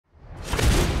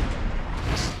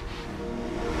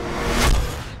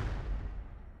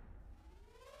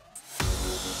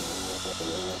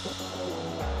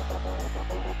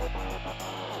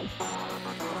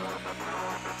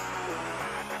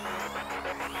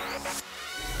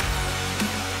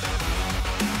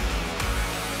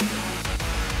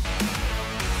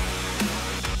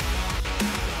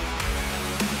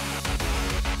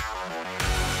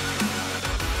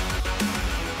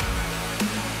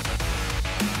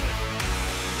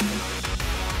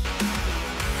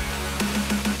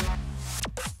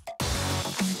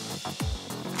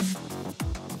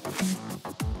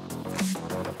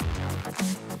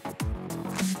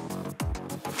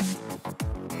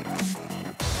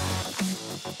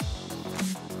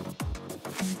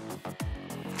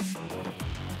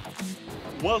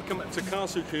Welcome to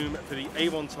Castle Combe for the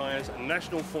Avon Tyres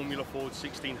National Formula Ford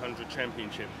 1600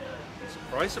 Championship. And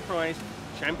surprise, surprise,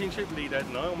 championship leader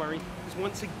Niall Murray is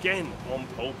once again on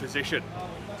pole position.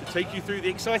 To take you through the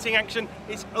exciting action,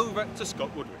 it's over to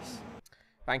Scott Woodwiss.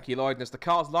 Thank you, Lloyd. And as the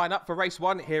cars line up for race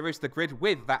one, here is the grid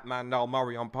with that man Niall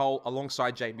Murray on pole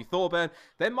alongside Jamie Thorburn.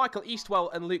 Then Michael Eastwell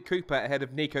and Luke Cooper ahead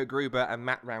of Nico Gruber and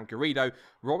Matt Round-Garrido.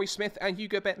 Rory Smith and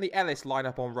Hugo Bentley-Ellis line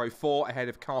up on row 4 ahead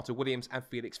of Carter Williams and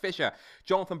Felix Fisher.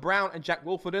 Jonathan Brown and Jack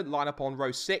Wolfenden line up on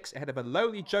row 6 ahead of a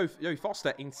lowly Joe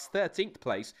Foster in 13th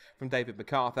place from David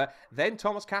MacArthur. Then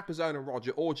Thomas Capazone and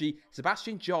Roger Orgy,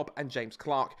 Sebastian Job and James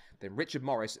Clark. Then Richard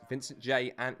Morris, Vincent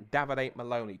J and Davide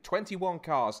Maloney. 21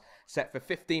 cars set for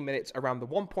 15 minutes around the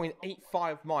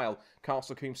 1.85 mile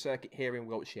Castle Combe circuit here in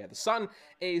Wiltshire. The sun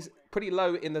is pretty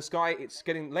low in the sky. It's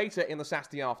getting later in the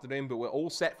Saturday afternoon, but we're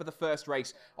all set for the first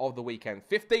race of the weekend.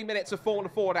 15 minutes of Formula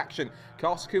Ford action.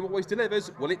 Castle Combe always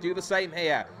delivers. Will it do the same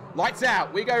here? Lights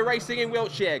out. We go racing in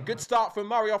Wiltshire. Good start from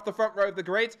Murray off the front row of the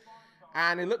grid.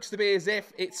 And it looks to be as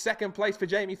if it's second place for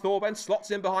Jamie Thorburn.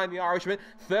 Slots in behind the Irishman.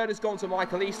 Third has gone to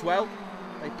Michael Eastwell.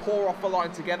 They pour off the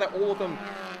line together. All of them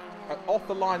are off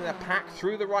the line in a pack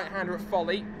through the right-hander at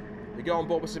Folly. We go on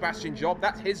board with Sebastian Job.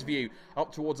 That's his view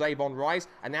up towards Avon Rise.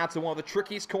 And now to one of the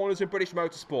trickiest corners in British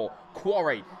motorsport.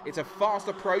 Quarry. It's a fast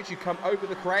approach. You come over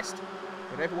the crest.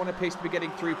 But everyone appears to be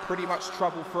getting through pretty much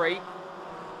trouble-free.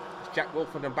 It's Jack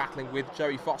Wolfenden battling with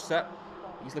Joey Foster.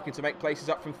 He's looking to make places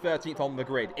up from 13th on the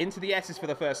grid. Into the S's for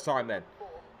the first time then.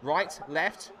 Right,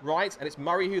 left, right, and it's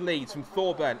Murray who leads from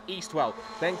Thorburn, Eastwell,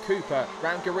 then Cooper,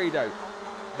 Round-Garrido.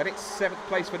 Then it's 7th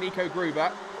place for Nico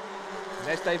Gruber. And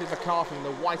there's David MacArthur in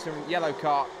the white and yellow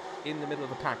car in the middle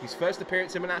of the pack. His first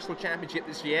appearance in the National Championship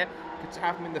this year. Good to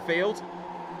have him in the field.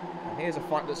 And here's a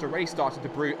fight that's already started to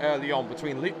brew early on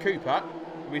between Luke Cooper,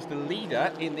 who is the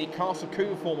leader in the Castle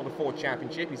Combe Formula Ford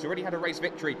Championship. He's already had a race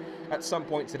victory at some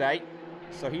point today.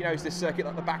 So he knows this circuit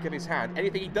like the back of his hand.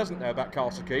 Anything he doesn't know about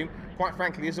Castle Combe, quite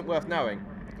frankly, isn't worth knowing.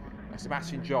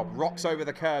 Sebastian Job rocks over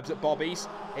the curbs at Bobby's.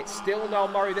 It's still Niall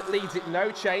Murray that leads it.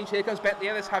 No change. Here comes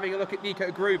Bentley-Ellis having a look at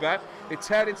Nico Gruber. They're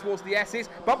turning towards the S's.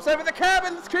 Bumps over the curb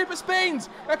and Cooper spins.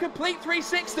 A complete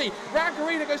 360.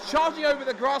 Round-Garrido goes charging over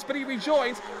the grass, but he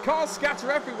rejoins. Cars scatter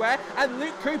everywhere. And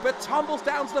Luke Cooper tumbles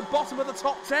down to the bottom of the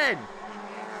top 10.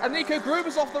 And Nico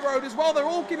Gruber's off the road as well. They're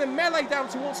all giving melee down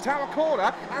towards Tower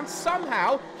Corner. And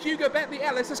somehow, Hugo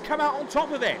Bentley-Ellis has come out on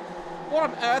top of it. What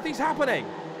on earth is happening?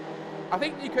 I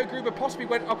think Nico Gruber possibly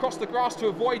went across the grass to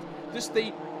avoid just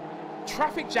the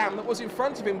traffic jam that was in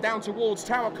front of him down towards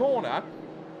Tower Corner.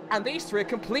 And these three are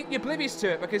completely oblivious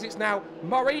to it because it's now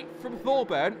Murray from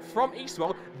Thorburn, from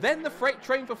Eastwell, then the freight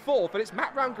train for 4th, and it's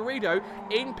Matt Round-Garrido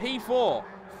in P4.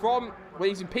 Well,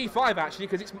 he's in P5 actually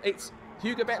because it's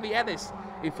Hugo Bentley-Ellis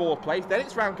in 4th place, then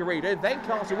it's Round-Garrido, then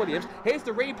Carter Williams. Here's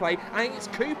the replay, and it's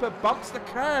Cooper bumps the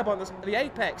curb on the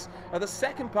apex of the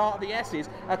second part of the S's,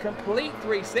 a complete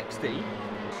 360.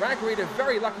 Round-Garrido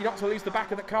very lucky not to lose the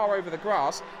back of the car over the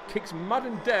grass, kicks mud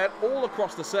and dirt all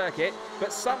across the circuit,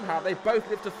 but somehow they both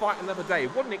live to fight another day.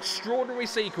 What an extraordinary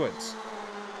sequence.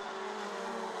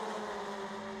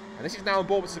 And this is now on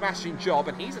board with Sebastian Job,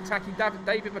 and he's attacking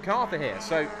David MacArthur here.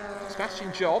 So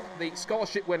Sebastian Job, the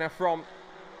scholarship winner from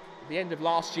the end of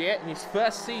last year, in his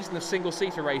first season of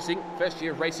single-seater racing, first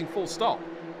year of racing full stop.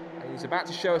 And he's about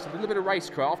to show us a little bit of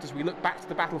racecraft as we look back to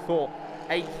the battle for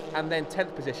 8th and then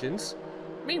 10th positions.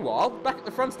 Meanwhile, back at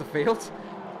the front of the field,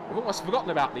 we've almost forgotten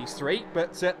about these three,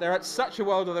 but they're at such a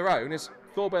world of their own as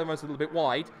Thorburn runs a little bit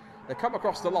wide. They come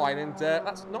across the line, and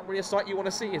that's not really a sight you want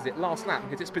to see, is it, last lap?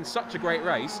 Because it's been such a great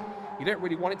race, you don't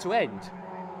really want it to end.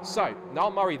 So,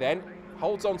 Niall Murray then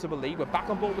holds on to the lead. We're back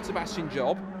on board with Sebastian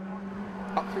Job,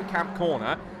 up through Camp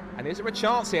Corner. And is there a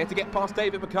chance here to get past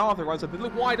David MacArthur? Runs a little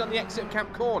wide on the exit of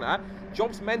Camp Corner.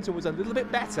 Job's mental was a little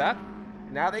bit better.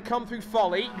 Now they come through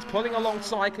Folly. He's pulling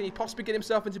alongside. Can he possibly get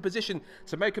himself into position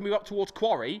to make a move up towards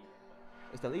Quarry?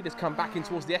 As the leaders come back in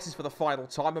towards the S's for the final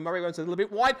time, and Murray runs a little bit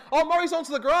wide. Oh, Murray's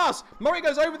onto the grass. Murray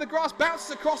goes over the grass,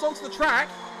 bounces across onto the track.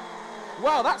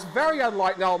 Well, that's very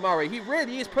unlike Niall Murray. He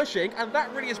really is pushing, and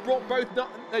that really has brought both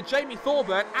Jamie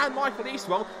Thorburn and Michael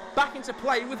Eastwell back into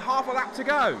play with half a lap to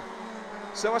go.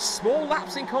 So a small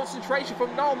lapse in concentration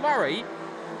from Niall Murray,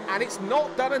 and it's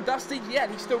not done and dusted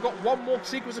yet. He's still got one more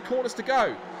sequence of corners to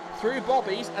go. Through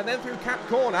Bobby's and then through Camp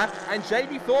Corner, and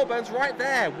Jamie Thorburn's right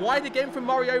there. Wide again from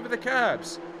Murray over the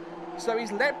curbs. So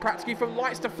he's led practically from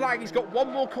lights to flag. He's got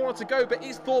one more corner to go, but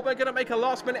is Thorburn going to make a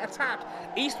last-minute attack?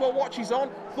 Eastwell watches on.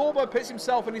 Thorburn puts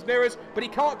himself in his mirrors, but he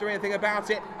can't do anything about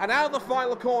it. And out of the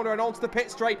final corner and onto the pit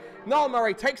straight, Niall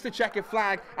Murray takes the checkered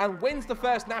flag and wins the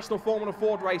first National Formula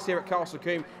Ford race here at Castle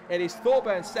Combe. It is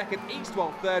Thorburn second,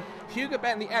 Eastwell third. Hugo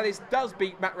Bentley-Ellis does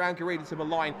beat Matt Round-Garrido to the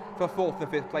line for fourth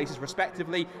and fifth places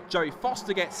respectively. Joey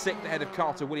Foster gets sixth ahead of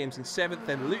Carter Williams in seventh,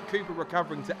 then Luke Cooper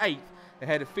recovering to eighth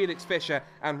ahead of Felix Fisher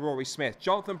and Rory Smith.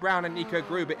 Jonathan Brown and Nico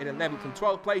Gruber in 11th and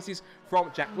 12th places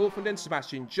from Jack Wolfenden,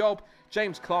 Sebastian Job,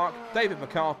 James Clark, David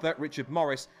MacArthur, Richard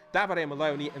Morris, Davide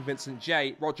Maloney and Vincent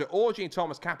J. Roger Orgy and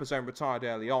Thomas Capazone retired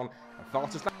early on, and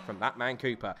fastest lap from that man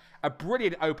Cooper. A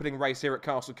brilliant opening race here at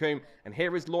Castle Combe, and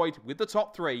here is Lloyd with the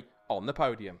top three on the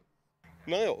podium.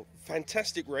 Niall,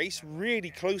 fantastic race,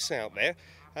 really close out there,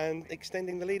 and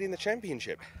extending the lead in the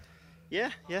championship.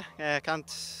 Yeah, can't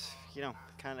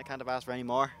have asked for any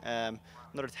more. Another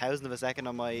 1,000th of a second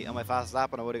on my fastest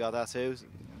lap, and I would have got that too.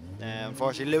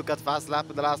 Unfortunately, Luke got the fastest lap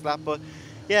in the last lap, but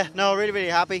yeah, no, really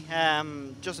happy.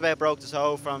 Just about broke the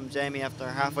toe from Jamie after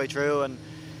halfway through, and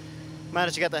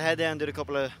managed to get the head down, did a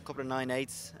couple of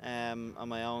 9/8s on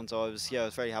my own. So I was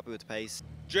very happy with the pace.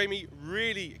 Jamie,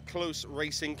 really close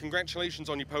racing. Congratulations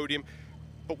on your podium.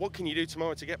 But what can you do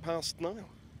tomorrow to get past Niall?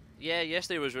 Yeah,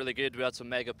 yesterday was really good. We had some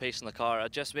mega pace in the car. I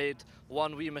just made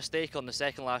one wee mistake on the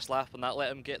second last lap, and that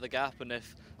let him get the gap. And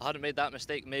if I hadn't made that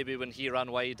mistake, maybe when he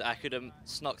ran wide, I could have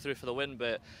snuck through for the win.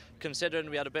 But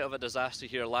considering we had a bit of a disaster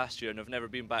here last year and have never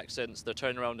been back since, the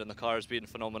turnaround in the car has been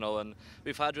phenomenal. And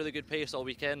we've had really good pace all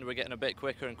weekend. We're getting a bit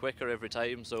quicker and quicker every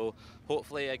time. So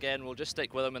hopefully, again, we'll just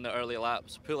stick with him in the early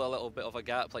laps, pull a little bit of a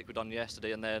gap like we done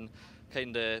yesterday, and then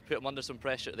kind of put him under some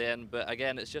pressure at the end. But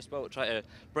again, it's just about trying to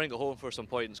bring it home for some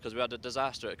points, because we had a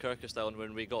disaster at Kirkestone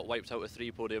when we got wiped out with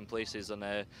 3 podium places.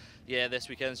 And yeah, this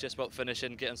weekend's just about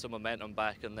finishing, getting some momentum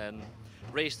back, and then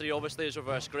race 3 obviously is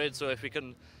reverse grid. So if we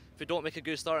don't make a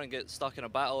good start and get stuck in a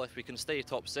battle, if we can stay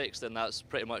top 6, then that's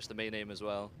pretty much the main aim as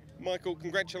well. Michael,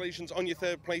 congratulations on your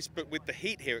 3rd place, but with the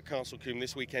heat here at Castle Combe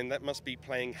this weekend, that must be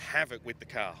playing havoc with the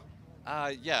car.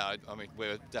 Yeah, I mean,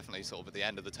 we're definitely sort of at the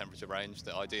end of the temperature range,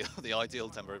 the ideal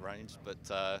temperature range. But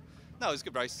no, it was a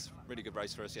good race, really good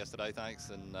race for us yesterday,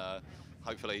 thanks. And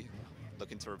hopefully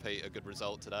looking to repeat a good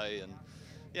result today. And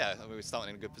yeah, I mean, we're starting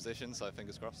in a good position, so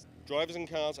fingers crossed. Drivers and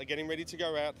cars are getting ready to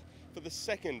go out for the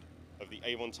second of the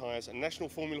Avon Tyres and National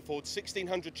Formula Ford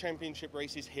 1600 Championship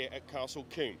races here at Castle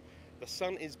Combe. The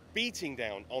sun is beating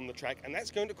down on the track, and that's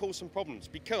going to cause some problems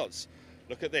because,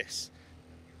 look at this.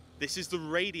 This is the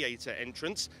radiator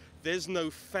entrance. There's no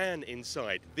fan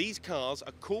inside. These cars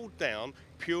are cooled down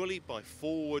purely by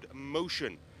forward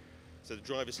motion. So the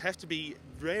drivers have to be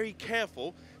very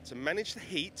careful to manage the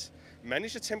heat,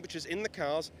 manage the temperatures in the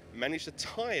cars, manage the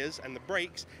tyres and the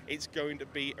brakes. It's going to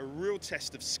be a real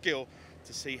test of skill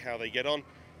to see how they get on.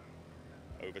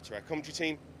 Over to our commentary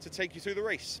team to take you through the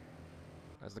race.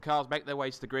 As the cars make their way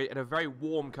to the grid in a very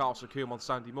warm Castle Combe on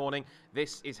Sunday morning,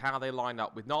 this is how they line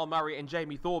up, with Niall Murray and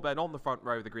Jamie Thorburn on the front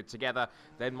row of the grid together,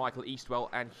 then Michael Eastwell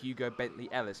and Hugo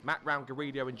Bentley-Ellis, Matt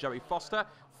Round-Garrido and Joey Foster,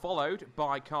 followed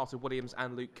by Carter Williams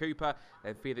and Luke Cooper,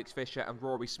 then Felix Fisher and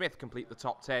Rory Smith complete the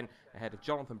top 10, ahead of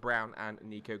Jonathan Brown and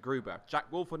Nico Gruber.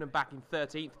 Jack Wolfenden back in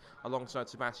 13th, alongside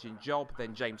Sebastian Job,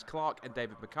 then James Clark and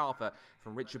David MacArthur,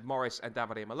 from Richard Morris and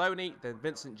Davide Maloney, then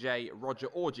Vincent J, Roger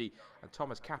Orgy and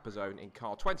Thomas Capazone in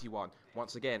car 21,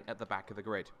 once again at the back of the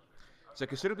grid. So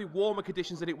considerably warmer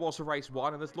conditions than it was for race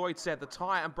 1, and as Lloyd said, the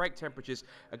tyre and brake temperatures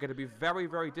are going to be very,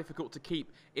 very difficult to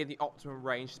keep in the optimum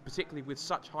range, particularly with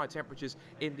such high temperatures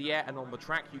in the air and on the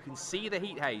track. You can see the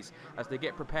heat haze as they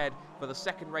get prepared for the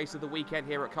second race of the weekend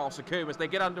here at Castle Combe. As they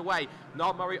get underway,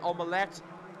 Niall Murray on the left,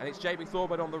 and it's Jamie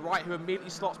Thorburn on the right, who immediately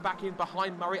slots back in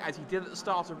behind Murray as he did at the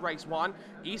start of race 1.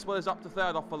 Eastwell is up to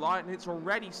 3rd off the line, and it's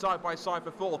already side by side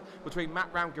for 4th between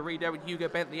Matt Round-Garrido and Hugo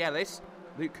Bentley-Ellis.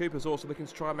 Luke Cooper's also looking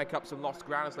to try and make up some lost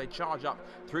ground as they charge up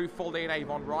through Foley and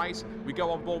Avon Rise. We go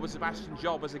on board with Sebastian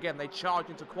Job as again they charge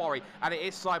into Quarry, and it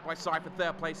is side by side for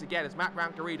 3rd place again as Matt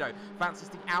Round-Garrido fancies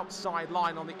the outside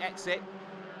line on the exit.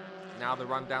 Now the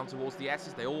run down towards the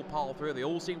S's, they all pile through, they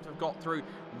all seem to have got through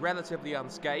relatively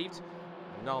unscathed.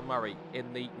 Niall Murray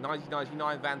in the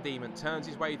 1999 Van Diemen turns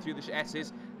his way through the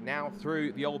S's, now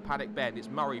through the old paddock bend. It's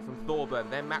Murray from Thorburn,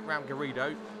 then Matt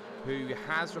Round-Garrido, who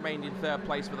has remained in 3rd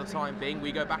place for the time being.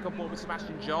 We go back on board with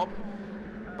Sebastian Job,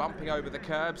 bumping over the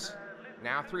curbs,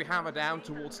 now through Hammerdown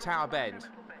towards Tower Bend.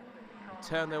 They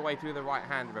turn their way through the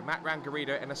right-hander, and Matt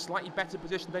Round-Garrido in a slightly better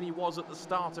position than he was at the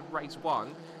start of race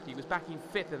 1. He was back in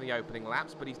 5th in the opening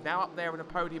laps, but he's now up there in a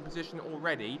podium position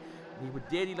already, He would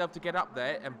dearly love to get up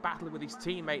there and battle with his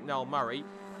teammate Niall Murray,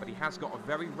 but he has got a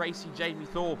very racy Jamie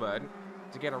Thorburn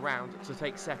to get around to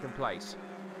take second place.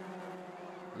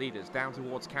 Leaders down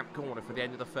towards Camp Corner for the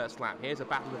end of the first lap. Here's a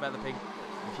battle developing.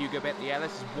 Hugo Bentley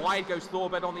Ellis. Wide goes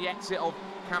Thorburn on the exit of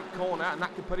Camp Corner, and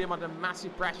that could put him under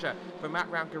massive pressure for Matt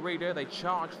Rangarrido. They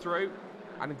charge through,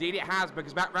 and indeed it has,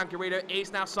 because Matt Rangarrido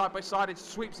is now side by side and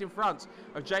sweeps in front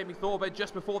of Jamie Thorburn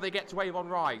just before they get to Avon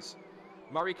Rise.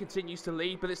 Murray continues to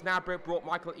lead, but it's now brought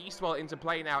Michael Eastwell into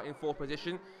play now in fourth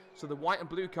position. So the white and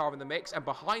blue car in the mix, and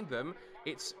behind them,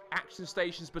 it's action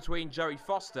stations between Joey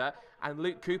Foster and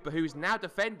Luke Cooper, who's now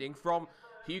defending from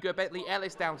Hugo Bentley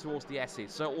Ellis down towards the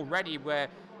S's. So already we're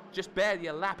just barely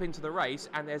a lap into the race,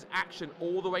 and there's action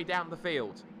all the way down the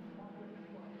field.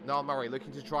 Niall Murray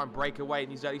looking to try and break away in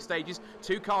these early stages.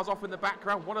 Two cars off in the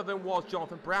background. One of them was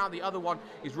Jonathan Brown. The other one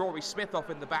is Rory Smith off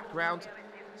in the background.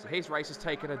 So his race has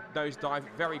taken a nosedive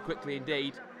very quickly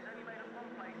indeed.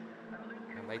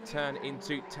 And they turn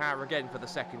into Tower again for the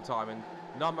second time. And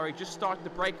Niall Murray just starting to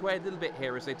break away a little bit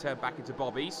here as they turn back into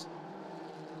Bobby's.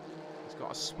 He's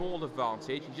got a small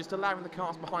advantage. He's just allowing the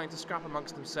cars behind to scrap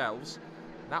amongst themselves.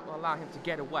 That will allow him to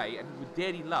get away, and he would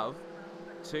dearly love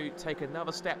to take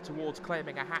another step towards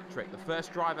claiming a hat-trick. The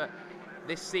first driver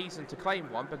this season to claim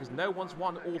one, because no one's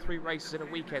won all three races in a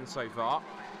weekend so far.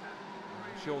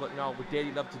 I'm sure that Niall would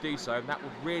dearly love to do so, and that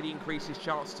would really increase his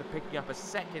chance to picking up a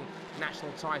second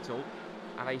national title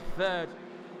and a third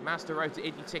Mazda Road to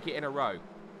Indy ticket in a row.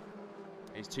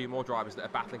 There's two more drivers that are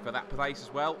battling for that place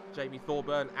as well, Jamie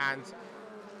Thorburn and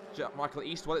Michael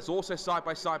Eastwell. It's also side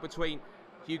by side between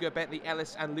Hugo Bentley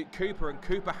Ellis and Luke Cooper, and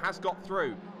Cooper has got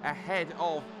through ahead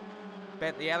of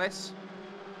Bentley Ellis.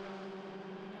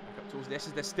 Back up towards the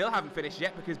S's. They still haven't finished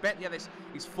yet, because Bentley Ellis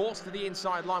is forced to the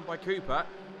inside line by Cooper.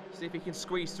 See if he can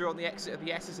squeeze through on the exit of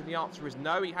the S's, and the answer is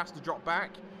no. He has to drop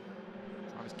back.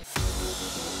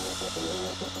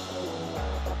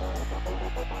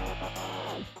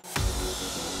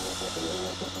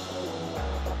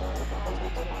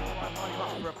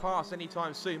 For a pass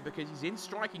anytime soon, because he's in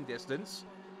striking distance.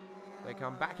 They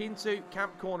come back into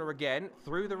Camp Corner again,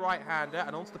 through the right-hander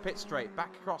and onto the pit straight,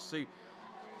 back across to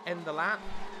end the lap.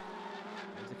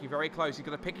 He's looking very close. He's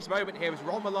going to pick his moment here as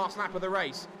we're on the last lap of the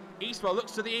race. Eastwell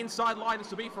looks to the inside line as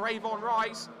to be for Avon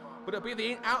Rise, but it'll be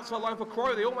the outside line for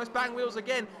Crow. They almost bang wheels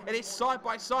again, and it's side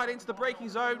by side into the braking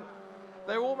zone.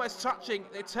 They're almost touching.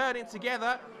 They turn in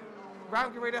together.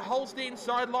 Rangarrido holds the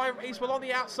inside line. Eastwell on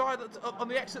the outside, on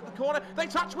the exit of the corner. They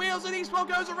touch wheels, and Eastwell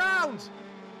goes around.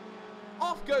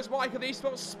 Off goes Michael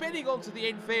Eastwell, spinning onto the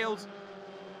infield.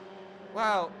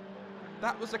 Well,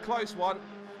 that was a close one.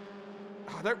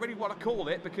 I don't really want to call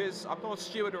it, because I'm not a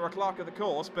steward or a clerk of the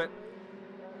course, but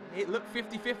it looked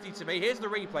 50-50 to me. Here's the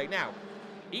replay now.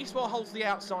 Eastwell holds the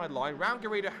outside line.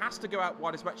 Rangarrido has to go out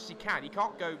wide as much as he can. He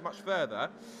can't go much further.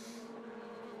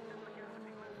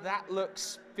 That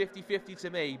looks 50-50 to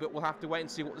me, but we'll have to wait and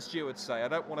see what the stewards say. I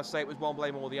don't want to say it was one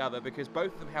blame or the other, because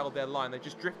both of them held their line. They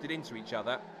just drifted into each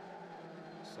other.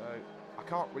 So I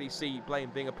can't really see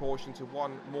blame being apportioned to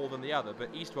one more than the other,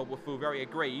 but Eastwell will feel very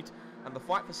aggrieved. And the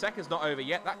fight for second's not over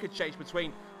yet. That could change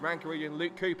between Rangarrido and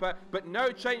Luke Cooper, but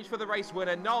no change for the race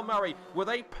winner, Niall Murray, with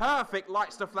a perfect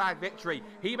lights to flag victory.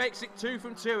 He makes it 2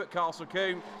 from 2 at Castle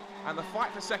Combe, and the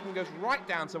fight for second goes right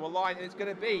down to a line, and it's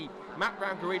going to be Matt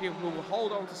Rangarrido who will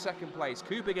hold on to second place.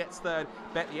 Cooper gets third,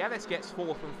 Bentley Ellis gets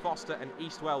fourth from Foster and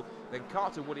Eastwell, then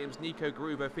Carter Williams, Nico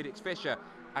Gruber, Felix Fisher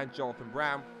and Jonathan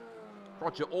Brown.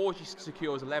 Roger Orgy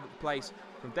secures 11th place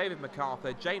from David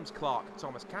MacArthur, James Clark,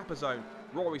 Thomas Capazone,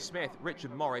 Rory Smith,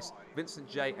 Richard Morris, Vincent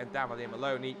J and Davide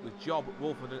Maloney, with Job,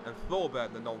 Wolfenden and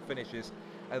Thorburn the non-finishers.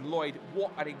 And Lloyd,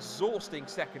 what an exhausting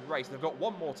second race. They've got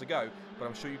one more to go, but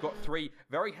I'm sure you've got three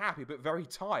very happy but very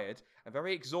tired and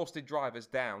very exhausted drivers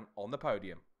down on the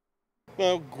podium.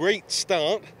 Well, great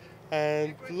start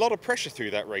and a lot of pressure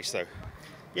through that race though.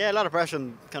 Yeah, a lot of pressure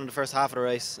in kind of the first half of the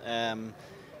race.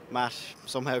 Matt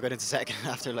somehow got into second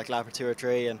after like lap or 2 or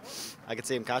 3, and I could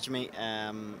see him catching me.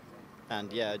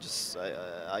 And yeah,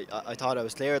 I thought I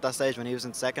was clear at that stage when he was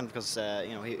in second, because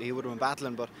you know, he would have been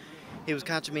battling, but he was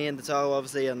catching me in the toe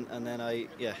obviously, and then I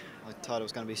thought I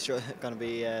was going to be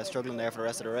struggling there for the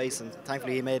rest of the race, and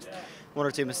thankfully he made 1 or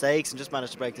 2 mistakes and just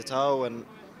managed to break the toe, and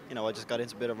you know, I just got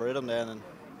into a bit of a rhythm there, and then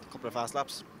a couple of fast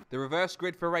laps. The reverse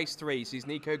grid for race 3 sees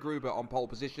Nico Gruber on pole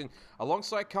position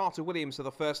alongside Carter Williams for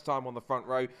the first time on the front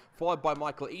row, followed by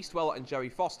Michael Eastwell and Joey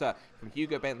Foster from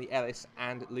Hugo Bentley Ellis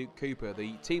and Luke Cooper.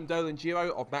 The Team Dolan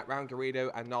duo of Matt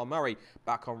Rangarrido and Niall Murray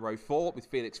back on row 4, with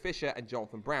Felix Fisher and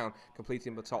Jonathan Brown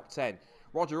completing the top 10.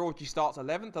 Roger Orgy starts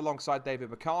 11th alongside David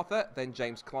MacArthur, then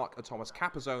James Clark and Thomas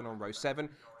Capozone on row 7,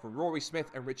 from Rory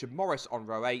Smith and Richard Morris on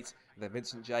row 8, then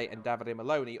Vincent Jay and Davide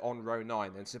Maloney on row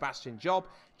 9, then Sebastian Job,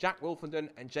 Jack Wolfenden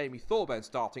and Jamie Thorburn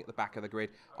starting at the back of the grid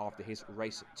after his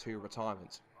race 2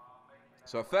 retirement.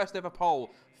 So a first ever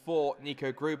pole for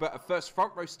Nico Gruber, a first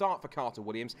front row start for Carter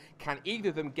Williams. Can either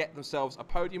of them get themselves a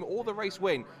podium or the race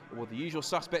win, or will the usual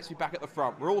suspects be back at the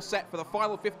front? We're all set for the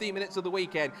final 15 minutes of the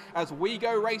weekend as we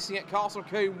go racing at Castle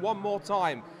Combe one more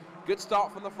time. Good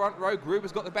start from the front row.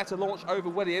 Gruber's got the better launch over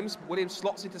Williams. Williams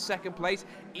slots into second place.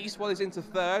 Eastwell is into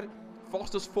third.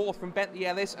 Foster's fourth from Bentley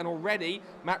Ellis, and already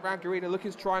Matt Rangarino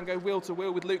looking to try and go wheel to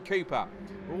wheel with Luke Cooper.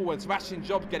 Oh, and Sebastian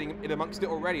Job's getting in amongst it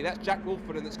already. That's Jack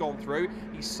Wolfenden that's gone through.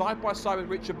 He's side by side with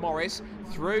Richard Morris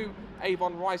through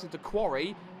Avon Rise into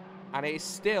Quarry, and it is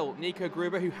still Nico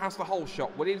Gruber who has the whole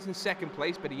shot. Williams in second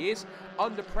place, but he is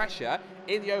under pressure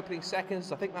in the opening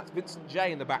seconds. I think that's Vincent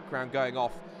Jay in the background going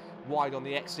off wide on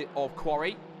the exit of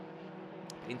Quarry.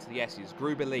 Into the S's.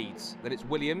 Gruber leads. Then it's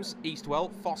Williams, Eastwell,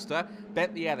 Foster,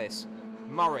 Bentley Ellis,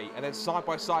 Murray, and then side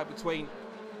by side between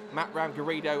Matt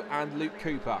Rangarino and Luke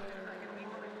Cooper.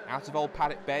 Out of Old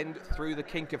Paddock Bend, through the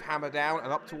kink of Hammer Down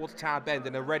and up towards Tower Bend,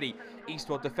 and already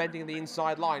Eastwell defending the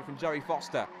inside line from Joey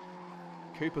Foster.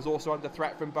 Cooper's also under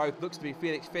threat from both, looks to be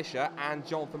Felix Fisher and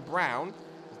Jonathan Brown,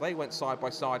 as they went side by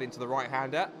side into the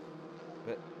right-hander.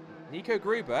 But Nico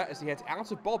Gruber, as he heads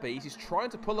out of Bobby's, is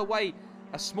trying to pull away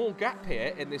a small gap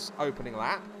here in this opening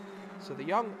lap. So the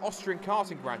young Austrian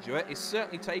karting graduate is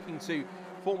certainly taking to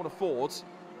Formula Fords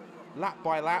lap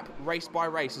by lap, race by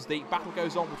race, as the battle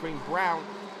goes on between Brown,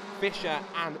 Fisher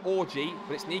and Orgy,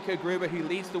 but it's Nico Gruber who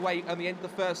leads the way on the end of the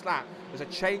first lap. There's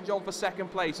a change on for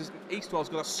second place as Eastwell's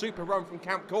got a super run from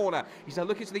Camp Corner. He's now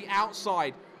looking to the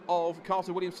outside of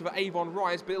Carter Williams for Avon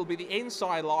Rise, but it'll be the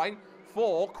inside line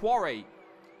for Quarry.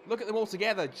 Look at them all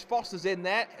together. Foster's in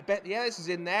there, Bentley Ellis is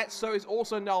in there, so is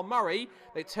also Noel Murray.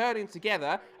 They turn in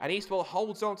together, and Eastwell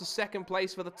holds on to second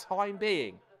place for the time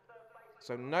being.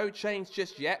 So no change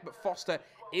just yet, but Foster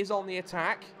is on the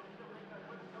attack.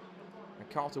 And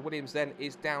Carter Williams then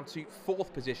is down to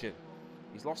fourth position.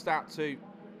 He's lost out to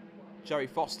Joey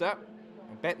Foster,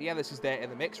 and Bentley Ellis is there in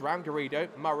the mix. Rangarino,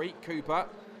 Murray, Cooper,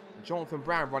 and Jonathan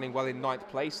Brown running well in ninth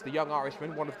place. The young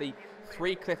Irishman, one of the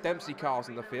 3 Cliff Dempsey cars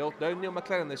in the field. No Neil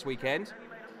McLennan this weekend.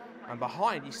 And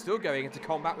behind, he's still going into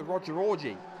combat with Roger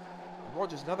Orgy.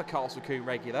 Roger's another Castle Combe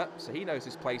regular, so he knows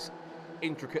this place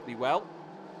intricately well.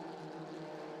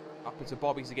 Up into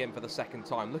Bobby's again for the second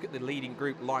time. Look at the leading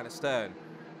group line astern.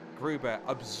 Gruber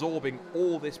absorbing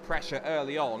all this pressure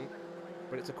early on,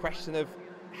 but it's a question of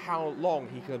how long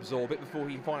he can absorb it before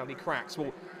he finally cracks.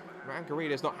 Well,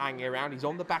 Rangarino's not hanging around. He's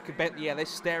on the back of Bentley Ellis,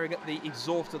 staring at the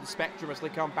exhaust of the spectrum as they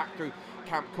come back through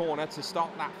Camp Corner to start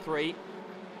lap 3.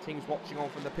 Team's watching on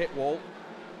from the pit wall.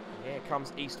 And here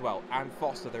comes Eastwell and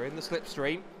Foster. They're in the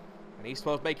slipstream. And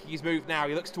Eastwell's making his move now.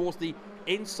 He looks towards the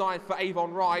inside for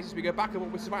Avon Rise as we go back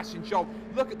and with Sebastian Job.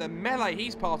 Look at the melee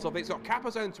he's part of. It's got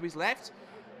Capozone to his left,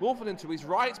 Wolfenden to his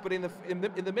right, but in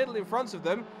the middle in front of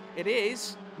them, it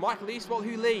is Michael Eastwell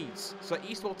who leads. So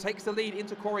Eastwell takes the lead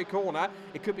into Quarry Corner.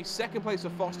 It could be second place for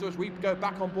Foster as we go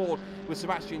back on board with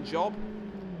Sebastian Job.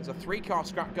 There's a 3-car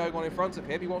scrap going on in front of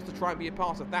him. He wants to try and be a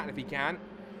part of that if he can.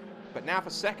 But now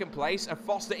for second place, and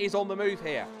Foster is on the move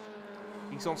here.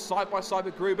 He's on side by side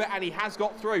with Gruber, and he has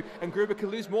got through. And Gruber can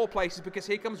lose more places because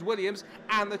here comes Williams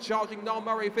and the charging Noel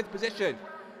Murray in 5th position.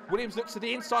 Williams looks to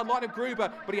the inside line of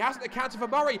Gruber, but he hasn't accounted for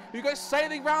Murray, who goes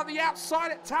sailing round the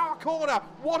outside at Tower Corner.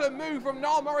 What a move from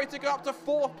Noel Murray to go up to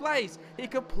 4th place. He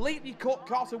completely caught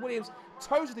Carter Williams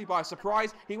totally by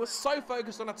surprise. He was so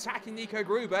focused on attacking Nico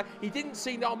Gruber, he didn't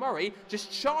see Noel Murray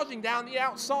just charging down the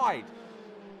outside.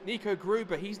 Nico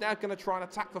Gruber, he's now going to try and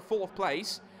attack for 4th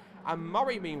place. And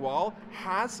Murray, meanwhile,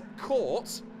 has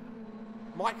caught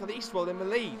Michael Eastwell in the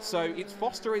lead. So it's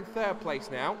Foster in 3rd place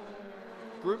now.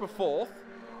 Gruber 4th.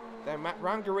 Then Matt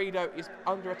Rangarino is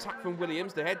under attack from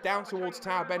Williams. They head down towards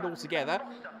Tower Bend altogether.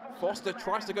 Foster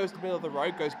tries to go to the middle of the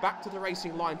road, goes back to the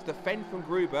racing line to defend from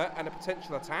Gruber and a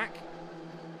potential attack.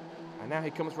 And now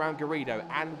here comes Rangarino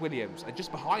and Williams. And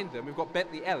just behind them, we've got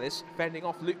Bentley Ellis fending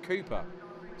off Luke Cooper.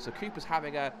 So Cooper's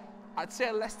having I'd say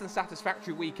a less than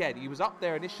satisfactory weekend. He was up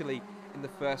there initially in the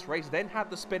first race, then had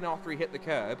the spin after he hit the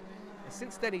curb. And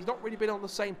since then, he's not really been on the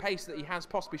same pace that he has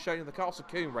possibly shown in the Castle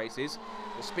Combe races.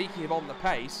 But speaking of on the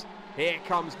pace, here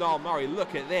comes Noel Murray.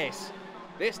 Look at this.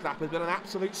 This lap has been an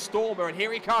absolute stormer, and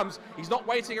here he comes. He's not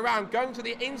waiting around, going to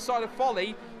the inside of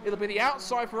Folly. It'll be the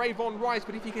outside for Avon Rise,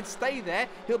 but if he can stay there,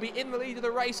 he'll be in the lead of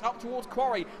the race up towards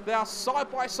Quarry. They are side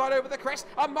by side over the crest,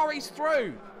 and Murray's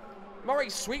through. Murray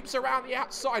sweeps around the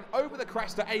outside over the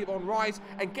crest to Avon Rise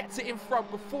and gets it in front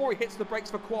before he hits the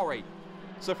brakes for Quarry.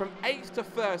 So from 8th to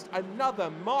 1st,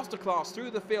 another masterclass through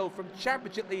the field from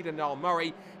championship leader Niall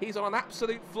Murray. He's on an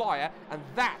absolute flyer, and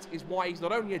that is why he's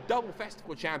not only a double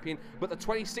festival champion, but the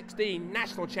 2016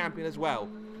 national champion as well.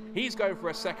 He's going for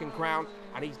a second crown,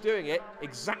 and he's doing it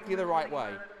exactly the right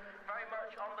way.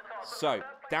 So,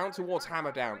 down towards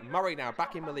Hammerdown. Murray now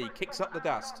back in the lead, kicks up the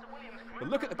dust. But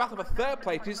look at the battle for third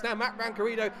place, because now Matt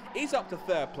Rangarino is up to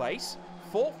third place.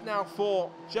 4th now for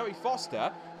Joey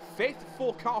Foster. 5th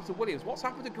for Carter Williams. What's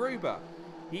happened to Gruber?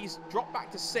 He's dropped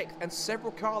back to 6th and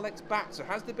several car lengths back, so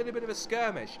has there been a bit of a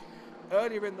skirmish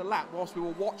earlier in the lap whilst we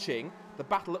were watching the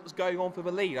battle that was going on for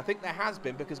the lead? I think there has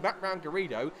been, because Matt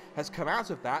Rangarino has come out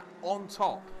of that on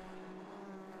top.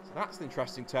 So that's an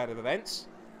interesting turn of events.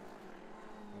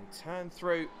 We turn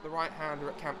through the right-hander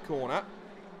at Camp Corner.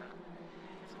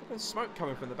 There's a bit of smoke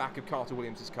coming from the back of Carter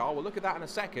Williams' car. We'll look at that in a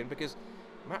second, because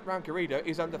Matt Rangarino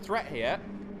is under threat here.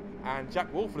 And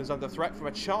Jack Wolfen is under threat from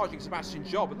a charging Sebastian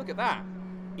Job. And look at that.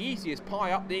 Easy as pie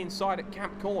up the inside at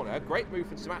Camp Corner. Great move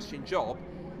from Sebastian Job.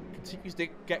 Continues to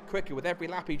get quicker with every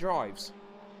lap he drives.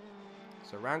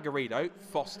 So Rangarino,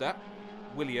 Foster,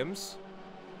 Williams.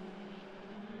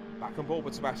 Back on board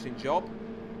with Sebastian Job.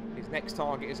 His next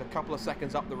target is a couple of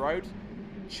seconds up the road.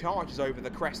 Charges over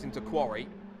the crest into Quarry.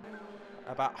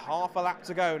 About half a lap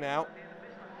to go now.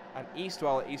 And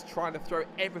Eastwell is trying to throw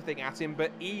everything at him,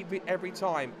 but every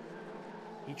time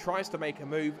he tries to make a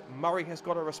move, Murray has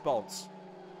got a response.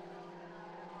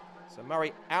 So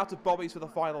Murray out of bobbies for the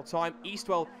final time.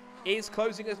 Eastwell is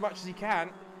closing as much as he can,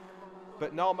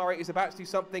 but Niall Murray is about to do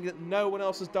something that no one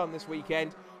else has done this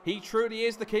weekend. He truly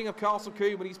is the king of Castle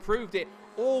Combe, and he's proved it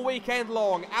all weekend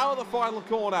long. Out of the final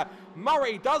corner,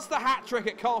 Murray does the hat-trick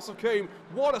at Castle Combe.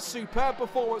 What a superb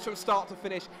performance from start to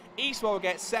finish. Eastwell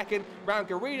gets second.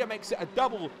 Rangarino makes it a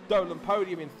double Dolan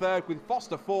podium in third, with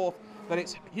Foster fourth. Then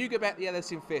it's Hugobert the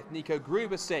Ellis in fifth, Nico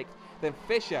Gruber sixth, then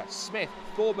Fisher, Smith,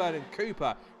 Thorburn and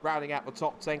Cooper rounding out the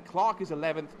top 10. Clark is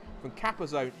 11th, from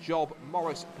Capozone, Job,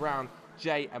 Morris, Brown,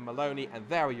 Jay and Maloney, and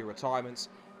there are your retirements.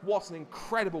 What an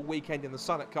incredible weekend in the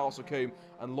sun at Castle Combe,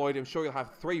 and Lloyd, I'm sure you'll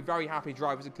have 3 very happy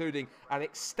drivers, including an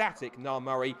ecstatic Niall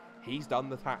Murray. He's done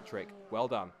the hat trick. Well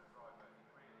done.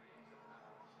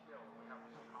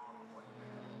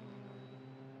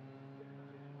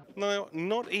 Now,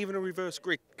 not even a reverse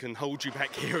grid can hold you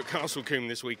back here at Castle Combe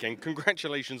this weekend.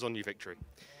 Congratulations on your victory.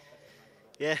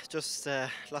 Yeah, just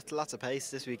lots of pace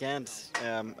this weekend.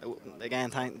 Again,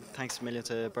 thanks a million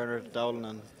to Bernard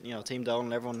Dolan and Team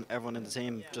Dolan, everyone in the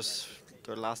team. Just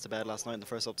they were last to bed last night and the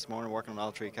first up this morning, working on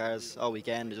all 3 cars all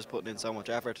weekend. They're just putting in so much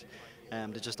effort.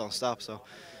 They just don't stop. So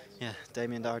yeah,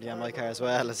 Damien Doherty on my car as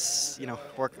well is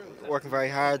working very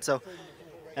hard. So.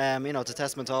 It's a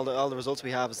testament to all the results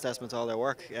we have. It's a testament to all their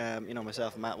work.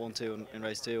 Myself and Matt won 2 in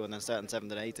race 2, and then starting 7th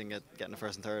and 8th and getting the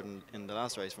 1st and 3rd in the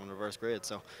last race from reverse grid.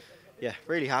 So, yeah,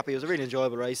 really happy. It was a really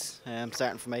enjoyable race.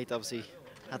 Starting from 8th, obviously,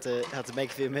 had to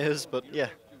make a few moves, but yeah,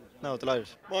 no, delighted.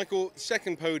 Michael,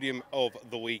 second podium of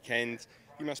the weekend.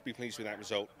 You must be pleased with that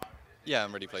result. Yeah,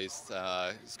 I'm really pleased.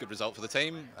 It's a good result for the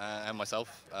team and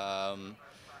myself.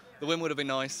 The win would have been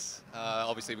nice.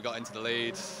 Obviously, we got into the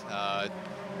lead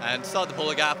and started to pull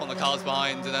a gap on the cars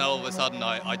behind. And then all of a sudden,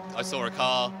 I saw a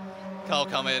car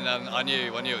come in, and I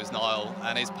knew it was Niall.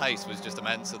 And his pace was just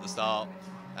immense at the start.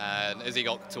 And as he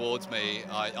got towards me,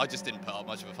 I just didn't put up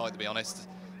much of a fight, to be honest.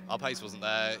 Our pace wasn't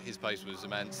there. His pace was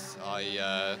immense.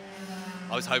 I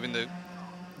was hoping that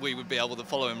we would be able to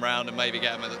follow him round and maybe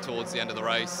get him towards the end of the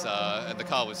race. And the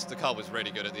car was really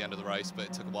good at the end of the race, but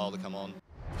it took a while to come on.